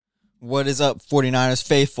What is up, 49ers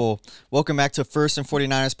faithful? Welcome back to First and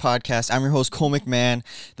 49ers podcast. I'm your host, Cole McMahon.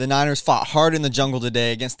 The Niners fought hard in the jungle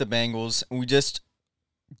today against the Bengals. We just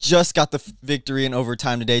got the victory in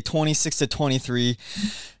overtime today, 26-23.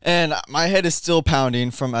 And my head is still pounding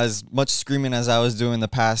from as much screaming as I was doing the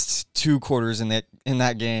past two quarters in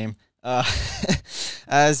that game.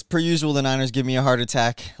 As per usual, the Niners give me a heart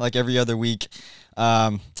attack like every other week.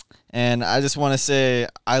 And I just want to say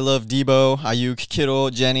I love Deebo, Aiyuk, Kittle,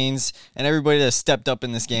 Jennings, and everybody that stepped up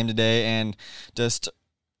in this game today and just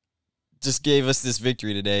gave us this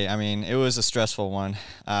victory today. I mean, it was a stressful one.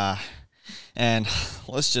 And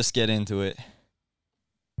let's just get into it.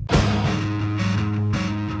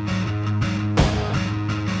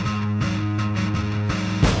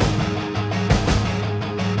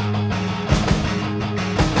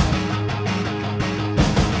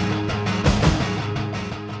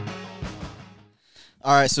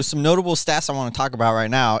 All right, so some notable stats I want to talk about right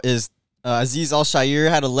now is Azeez Al-Shaair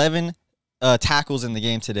had 11 tackles in the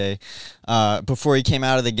game today before he came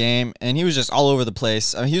out of the game, and he was just all over the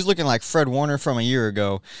place. He was looking like Fred Warner from a year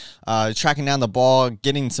ago, tracking down the ball,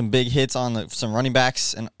 getting some big hits on some running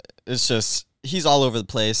backs, and it's just he's all over the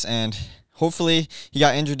place. And hopefully he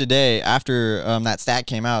got injured today after that stat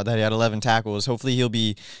came out that he had 11 tackles. Hopefully he'll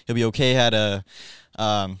be okay. Had a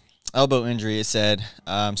elbow injury, it said.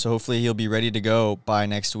 So hopefully he'll be ready to go by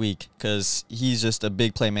next week because he's just a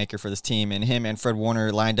big playmaker for this team. And him and Fred Warner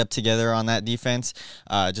lined up together on that defense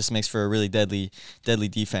just makes for a really deadly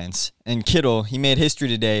defense. And Kittle, he made history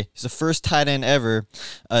today. He's the first tight end ever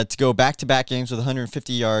to go back-to-back games with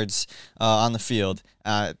 150 yards on the field.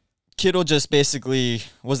 Kittle just basically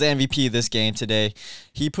was the MVP of this game today.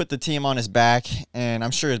 He put the team on his back, and I'm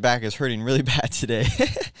sure his back is hurting really bad today.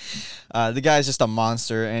 The guy's just a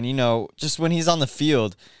monster, and, just when he's on the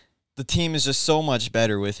field, the team is just so much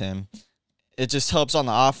better with him. It just helps on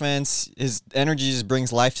the offense. His energy just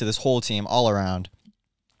brings life to this whole team all around.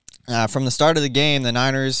 From the start of the game, the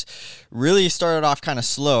Niners really started off kind of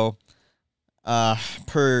slow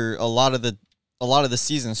per a lot of the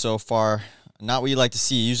season so far. Not what you like to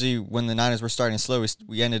see. Usually when the Niners were starting slow,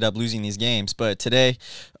 we ended up losing these games. But today,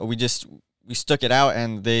 we stuck it out,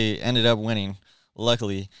 and they ended up winning,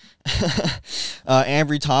 luckily.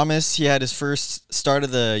 Ambry Thomas, he had his first start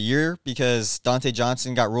of the year because Dante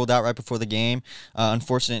Johnson got ruled out right before the game.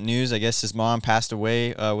 Unfortunate news. I guess his mom passed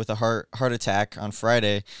away with a heart attack on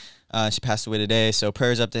Friday. She passed away today, so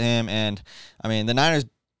prayers up to him. And, I mean, the Niners,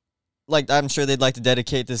 I'm sure they'd like to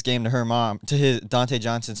dedicate this game to her mom, to Dante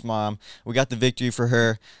Johnson's mom. We got the victory for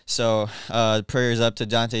her, so prayers up to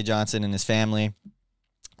Dante Johnson and his family.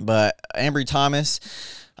 But Ambry Thomas,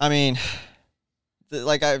 I mean,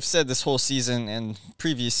 like I've said this whole season and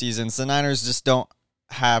previous seasons, the Niners just don't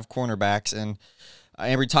have cornerbacks. And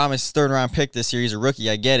Ambry Thomas, third-round pick this year, he's a rookie.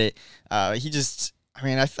 I get it. He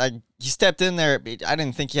stepped in there. I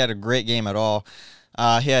didn't think he had a great game at all.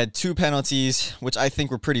 He had two penalties, which I think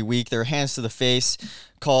were pretty weak. They were hands to the face,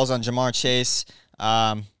 calls on Jamar Chase.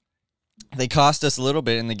 They cost us a little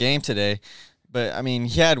bit in the game today. But, I mean,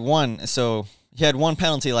 he had one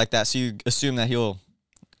penalty like that, so you assume that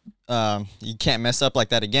he can't mess up like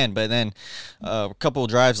that again. But then a couple of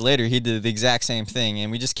drives later, he did the exact same thing.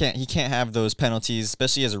 And he can't have those penalties,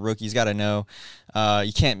 especially as a rookie. He's got to know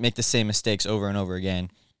you can't make the same mistakes over and over again.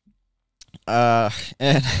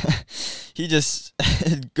 And he just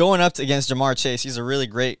going up against Jamar Chase. He's a really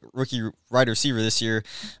great rookie wide receiver this year.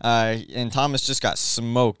 And Thomas just got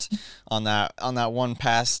smoked on that one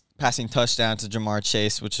passing touchdown to Jamar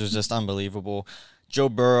Chase, which was just unbelievable. Joe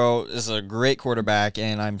Burrow is a great quarterback,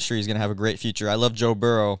 and I'm sure he's going to have a great future. I love Joe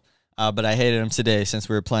Burrow, but I hated him today since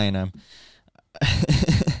we were playing him.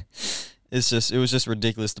 It was just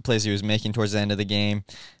ridiculous the plays he was making towards the end of the game.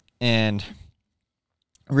 And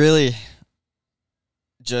really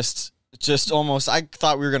just almost, I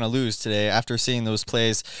thought we were going to lose today after seeing those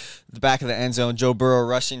plays. The back of the end zone, Joe Burrow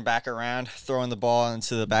rushing back around, throwing the ball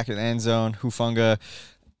into the back of the end zone. Hufanga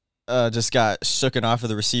just got shooken off of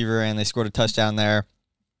the receiver, and they scored a touchdown there.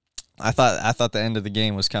 I thought the end of the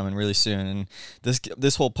game was coming really soon, and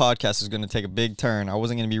this whole podcast was going to take a big turn. I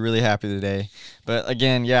wasn't going to be really happy today. But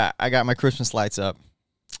again, yeah, I got my Christmas lights up.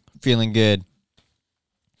 Feeling good.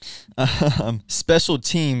 Special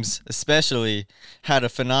teams especially had a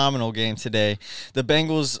phenomenal game today. The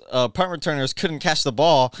Bengals punt returners couldn't catch the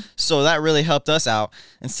ball, so that really helped us out.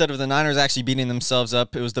 Instead of the Niners actually beating themselves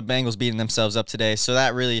up, it was the Bengals beating themselves up today, so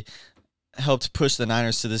that really helped push the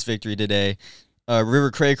Niners to this victory today. River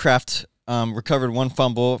Craycraft recovered one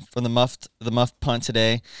fumble from the muffed punt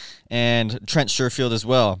today, and Trent Sherfield as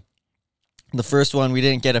well. The first one, we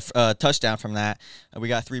didn't get a touchdown from that. We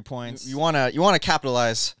got 3 points. You wanna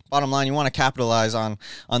capitalize. Bottom line, you want to capitalize on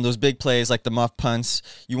those big plays like the muff punts.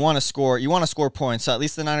 You want to score. You want to score points. So at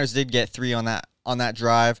least the Niners did get 3 on that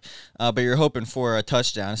drive, but you're hoping for a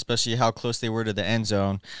touchdown, especially how close they were to the end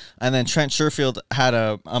zone. And then Trent Sherfield had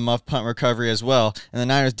a muff punt recovery as well, and the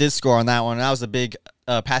Niners did score on that one. And that was a big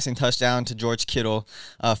passing touchdown to George Kittle.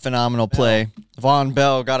 Phenomenal play. Von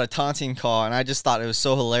Bell got a taunting call, and I just thought it was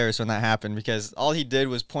so hilarious when that happened because all he did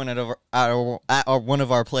was point at one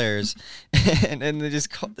of our players, and they just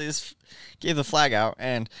gave the flag out.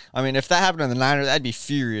 And I mean, if that happened to the Niners, I'd be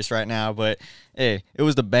furious right now. But hey, it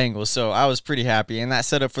was the Bengals, so I was pretty happy, and that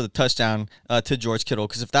set up for the touchdown to George Kittle.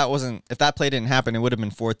 Because if that play didn't happen, it would have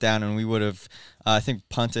been 4th down, and we would have, I think,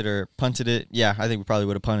 punted it. Yeah, I think we probably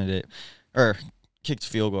would have punted it or kicked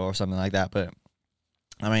field goal or something like that. But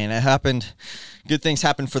I mean, it happened. Good things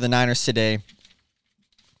happened for the Niners today.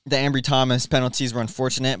 The Ambry Thomas penalties were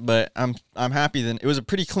unfortunate, but I'm happy that it was a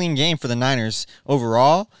pretty clean game for the Niners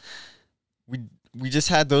overall. We just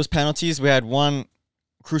had those penalties. We had one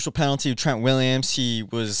crucial penalty of Trent Williams. He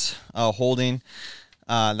was holding.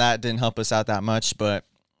 That didn't help us out that much, but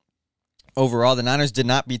overall, the Niners did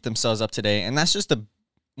not beat themselves up today, and that's just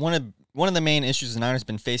one of the main issues the Niners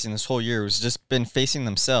been facing this whole year was just been facing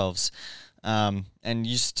themselves. And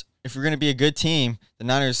if you're going to be a good team, the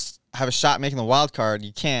Niners have a shot making the wild card.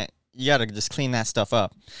 You got to just clean that stuff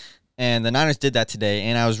up. And the Niners did that today,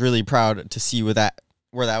 and I was really proud to see where that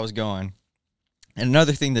was going. And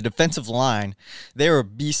another thing, the defensive line, they were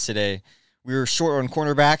beasts today. We were short on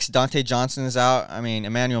cornerbacks. Dante Johnson is out. I mean,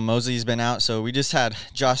 Emmanuel Mosley's been out. So we just had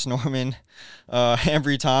Josh Norman,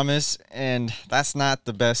 Ambry Thomas, and that's not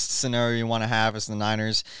the best scenario you want to have as the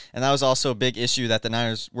Niners. And that was also a big issue that the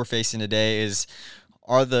Niners were facing today is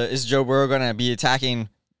Joe Burrow going to be attacking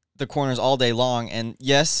the corners all day long? And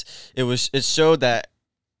yes, it showed that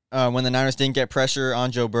when the Niners didn't get pressure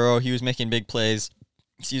on Joe Burrow, he was making big plays.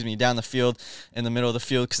 Down the field, in the middle of the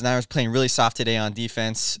field, because the Niners playing really soft today on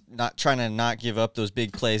defense, trying to not give up those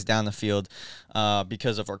big plays down the field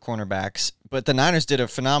because of our cornerbacks. But the Niners did a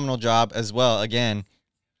phenomenal job as well, again,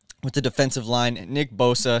 with the defensive line. Nick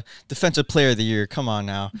Bosa, Defensive Player of the Year, come on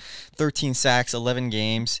now. 13 sacks, 11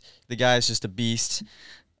 games. The guy's just a beast.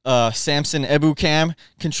 Samson Ebukam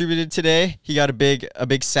contributed today. He got a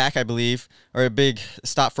big sack, I believe, or a big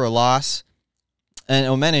stop for a loss. And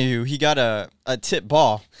Omenihu, he got a tip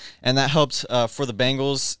ball, and that helped for the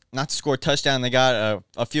Bengals not to score a touchdown. They got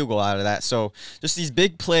a field goal out of that. So just these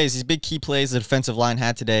big plays, these big key plays the defensive line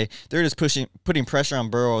had today, they're just putting pressure on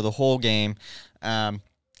Burrow the whole game. And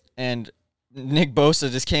Nick Bosa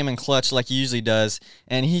just came in clutch like he usually does,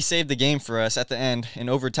 and he saved the game for us at the end. In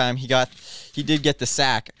overtime, he did get the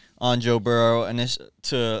sack on Joe Burrow and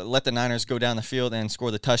to let the Niners go down the field and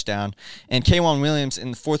score the touchdown. And K'Wan Williams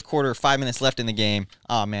in the fourth quarter, 5 minutes left in the game.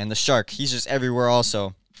 Oh, man, the Shark, he's just everywhere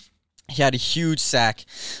also. He had a huge sack,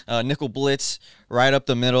 nickel blitz right up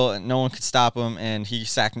the middle, and no one could stop him, and he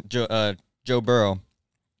sacked Joe Burrow.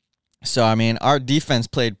 So, I mean, our defense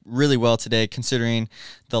played really well today considering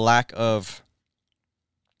the lack of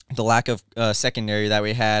secondary that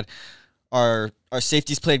we had. Our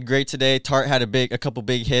safeties played great today. Tart had a couple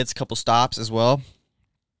big hits, a couple stops as well.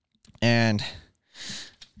 And,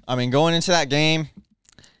 I mean, going into that game,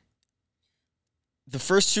 the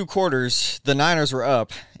first 2 quarters, the Niners were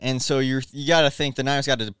up. And so you got to think the Niners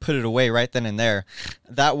got to put it away right then and there.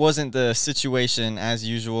 That wasn't the situation as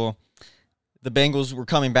usual. The Bengals were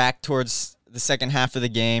coming back towards the second half of the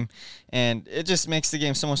game, and it just makes the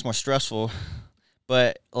game so much more stressful.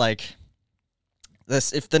 But,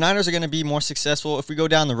 if the Niners are going to be more successful, if we go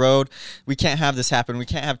down the road, we can't have this happen. We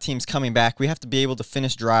can't have teams coming back. We have to be able to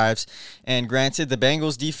finish drives. And granted, the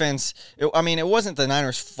Bengals defense, it wasn't the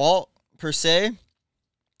Niners' fault per se,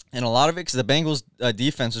 and a lot of it because the Bengals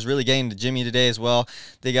defense was really getting to Jimmy today as well.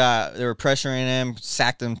 They were pressuring him,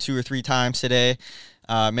 sacked him 2 or 3 times today,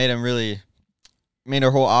 made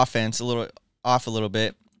our whole offense a little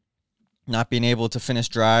bit. Not being able to finish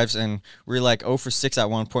drives, and we were 0 for 6 at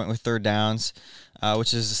one point with third downs,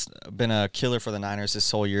 which has been a killer for the Niners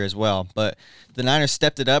this whole year as well. But the Niners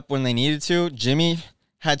stepped it up when they needed to. Jimmy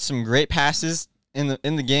had some great passes in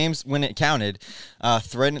the games when it counted,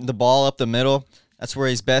 threading the ball up the middle. That's where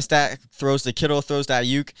he's best at. Throws to Kittle, throws to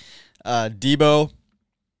Aiyuk. Deebo,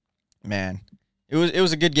 man, it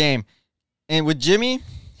was a good game. And with Jimmy,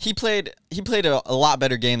 he played a lot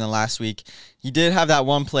better game than last week. He did have that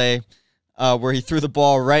one play where he threw the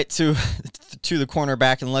ball right to the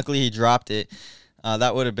cornerback, and luckily he dropped it.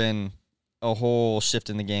 That would have been a whole shift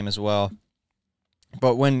in the game as well.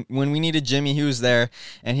 But when we needed Jimmy, he was there,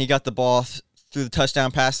 and he got the ball threw the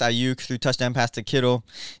touchdown pass to Aiyuk, threw touchdown pass to Kittle.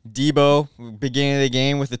 Deebo, beginning of the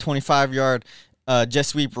game with the 25-yard jet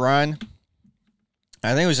sweep run.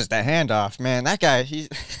 I think it was just a handoff. Man, that guy,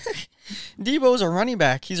 Deebo's a running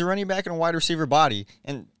back. He's a running back in a wide receiver body.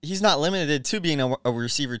 And he's not limited to being a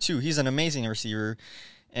receiver, too. He's an amazing receiver.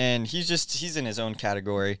 And he's in his own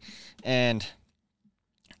category. And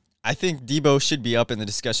I think Deebo should be up in the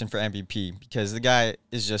discussion for MVP because the guy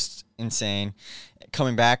is just insane.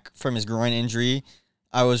 Coming back from his groin injury,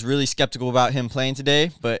 I was really skeptical about him playing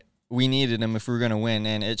today, but we needed him if we were going to win,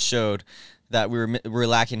 and it showed that we were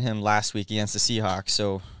lacking him last week against the Seahawks.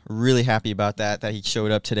 So really happy about that he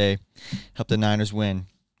showed up today, helped the Niners win.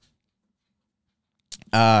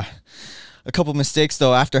 A couple mistakes,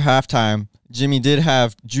 though, after halftime. Jimmy did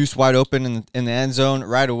have Juice wide open in the end zone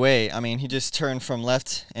right away. I mean, he just turned from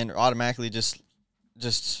left and automatically just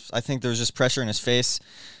I think there was just pressure in his face.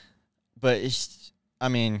 But,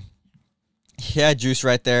 he had Juice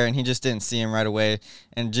right there, and he just didn't see him right away.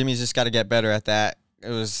 And Jimmy's just got to get better at that.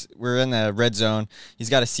 We're in the red zone. He's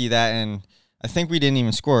got to see that, and I think we didn't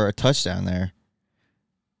even score a touchdown there,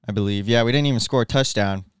 I believe. Yeah, we didn't even score a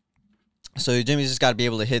touchdown. So Jimmy's just got to be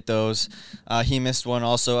able to hit those. He missed one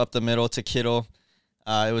also up the middle to Kittle.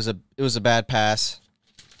 It was a bad pass.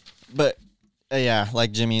 But, yeah,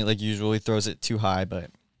 like Jimmy, like usual, he throws it too high. But,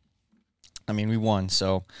 we won.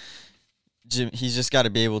 So he's just got to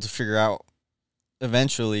be able to figure out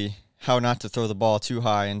eventually how not to throw the ball too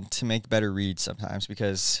high and to make better reads sometimes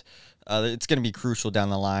because it's going to be crucial down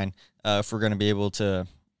the line if we're going to be able to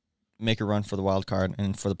make a run for the wild card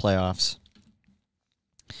and for the playoffs.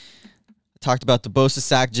 Talked about the Bosa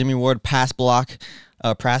sack, Jimmy Ward pass block,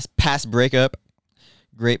 pass breakup,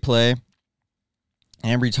 great play.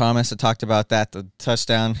 Ambry Thomas, I talked about that. The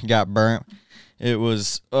touchdown got burnt. It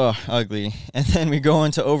was ugly. And then we go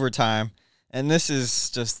into overtime, and this is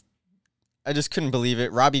just, I just couldn't believe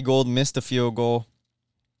it. Robbie Gould missed a field goal.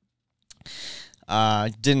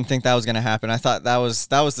 Didn't think that was going to happen. I thought that was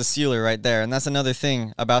the sealer right there. And that's another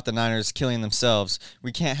thing about the Niners killing themselves.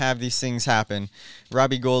 We can't have these things happen.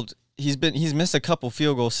 Robbie Gould, he's missed a couple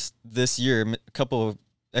field goals this year, a couple of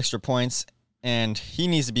extra points, and he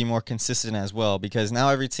needs to be more consistent as well because now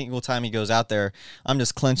every single time he goes out there, I'm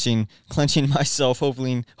just clenching myself,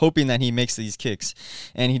 hoping that he makes these kicks,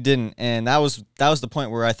 and he didn't. And that was the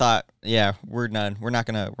point where I thought, yeah, we're done. We're not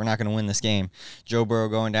gonna win this game. Joe Burrow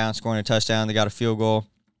going down, scoring a touchdown. They got a field goal.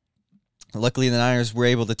 Luckily, the Niners were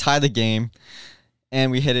able to tie the game,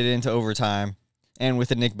 and we hit it into overtime. And with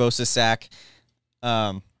the Nick Bosa sack,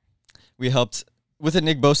 we helped with a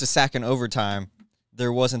Nick Bosa sack in overtime.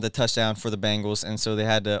 There wasn't the touchdown for the Bengals, and so they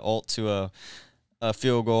had to ult to a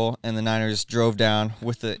field goal, and the Niners drove down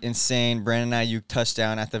with the insane Brandon Aiyuk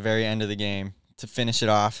touchdown at the very end of the game to finish it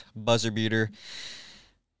off. Buzzer beater.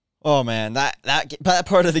 Oh, man, that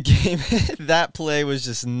part of the game, that play was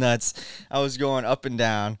just nuts. I was going up and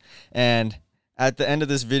down, and at the end of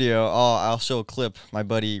this video, I'll show a clip my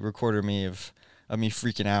buddy recorded me of me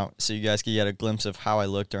freaking out so you guys can get a glimpse of how I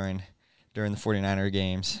looked during the 49er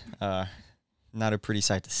games. Not a pretty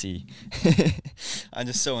sight to see. I'm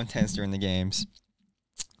just so intense during the games.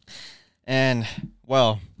 And,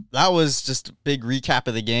 well, that was just a big recap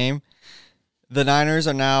of the game. The Niners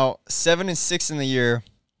are now 7-6 in the year,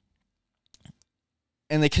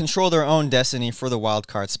 and they control their own destiny for the wild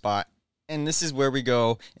card spot. And this is where we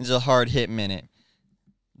go into the hard hit minute.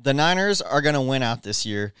 The Niners are going to win out this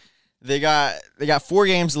year. They got 4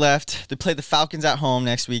 games left. They play the Falcons at home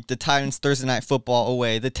next week, the Titans Thursday Night Football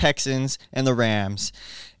away, the Texans, and the Rams.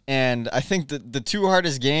 And I think the 2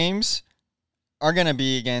 hardest games are going to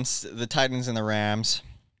be against the Titans and the Rams.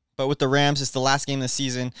 But with the Rams, it's the last game of the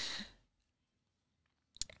season.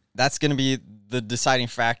 That's going to be the deciding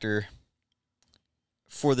factor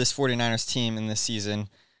for this 49ers team in this season.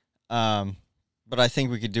 But I think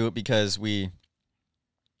we could do it because we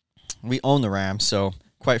own the Rams, so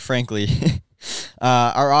quite frankly,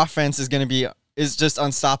 our offense is just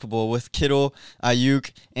unstoppable with Kittle,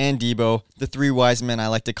 Aiyuk, and Deebo, the 3 wise men I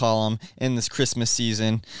like to call them in this Christmas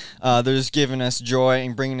season. They're just giving us joy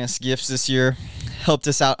and bringing us gifts this year. Helped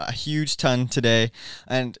us out a huge ton today.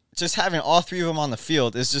 And just having all 3 of them on the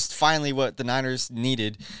field is just finally what the Niners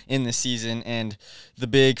needed in this season and the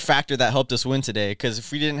big factor that helped us win today. Because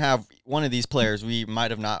if we didn't have one of these players, we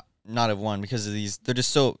might have not have won because of these. They're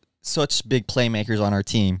just such big playmakers on our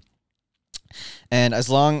team. And as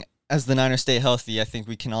long as the Niners stay healthy, I think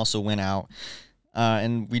we can also win out.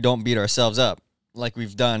 And we don't beat ourselves up like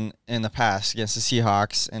we've done in the past against the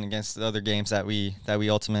Seahawks and against the other games that we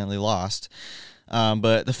ultimately lost.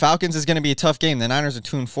 But the Falcons is going to be a tough game. The Niners are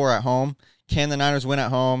 2-4 at home. Can the Niners win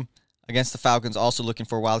at home against the Falcons, also looking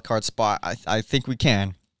for a wild card spot. I think we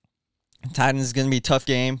can. Titans is going to be a tough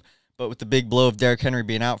game, but with the big blow of Derrick Henry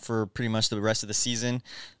being out for pretty much the rest of the season,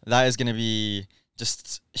 that is going to be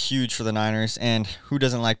just huge for the Niners. And who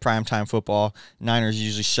doesn't like primetime football? Niners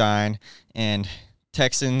usually shine, and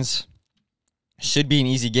Texans should be an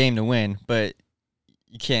easy game to win, but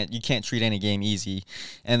you can't treat any game easy.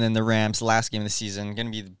 And then the Rams, last game of the season, going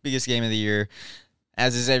to be the biggest game of the year,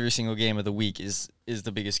 as is every single game of the week is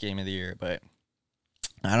the biggest game of the year. But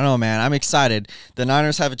I don't know, man. I'm excited. The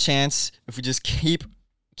Niners have a chance. If we just keep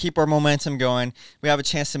our momentum going, we have a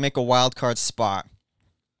chance to make a wild card spot.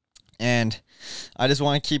 And I just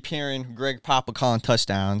want to keep hearing Greg Papa calling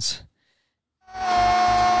touchdowns.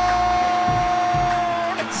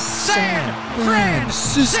 San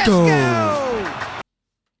Francisco!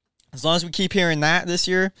 As long as we keep hearing that this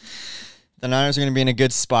year, the Niners are going to be in a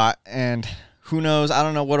good spot. And who knows? I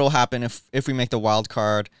don't know what will happen if we make the wild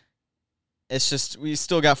card. It's just we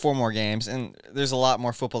still got 4 more games, and there's a lot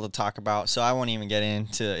more football to talk about, so I won't even get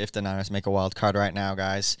into if the Niners make a wild card right now,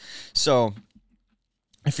 guys. So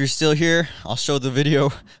if you're still here, I'll show the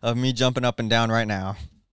video of me jumping up and down right now.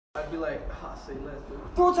 I'd be like, say let's do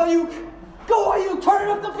it. Throw it to Aiyuk. Go Aiyuk, turn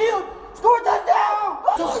it up the field. Score a touchdown.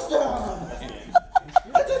 Touchdown.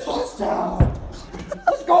 That's a touchdown.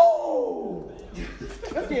 Let's go.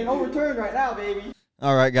 That's getting overturned right now, baby.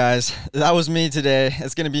 All right, guys, that was me today.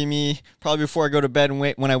 It's going to be me probably before I go to bed and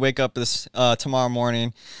when I wake up this tomorrow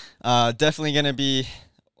morning. Definitely going to be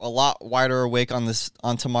a lot wider awake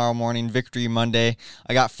on tomorrow morning, Victory Monday.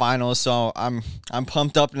 I got finals, so I'm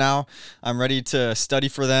pumped up now. I'm ready to study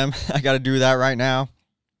for them. I got to do that right now.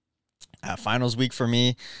 Finals week for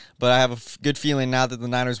me, but I have a good feeling now that the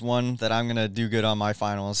Niners won that I'm going to do good on my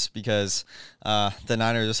finals because the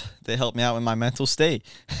Niners, they helped me out with my mental state.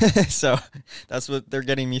 So that's what they're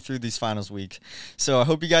getting me through these finals week. So I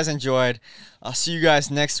hope you guys enjoyed. I'll see you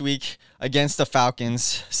guys next week against the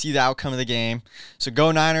Falcons, see the outcome of the game. So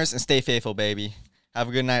go Niners and stay faithful, baby. Have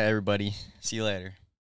a good night, everybody. See you later.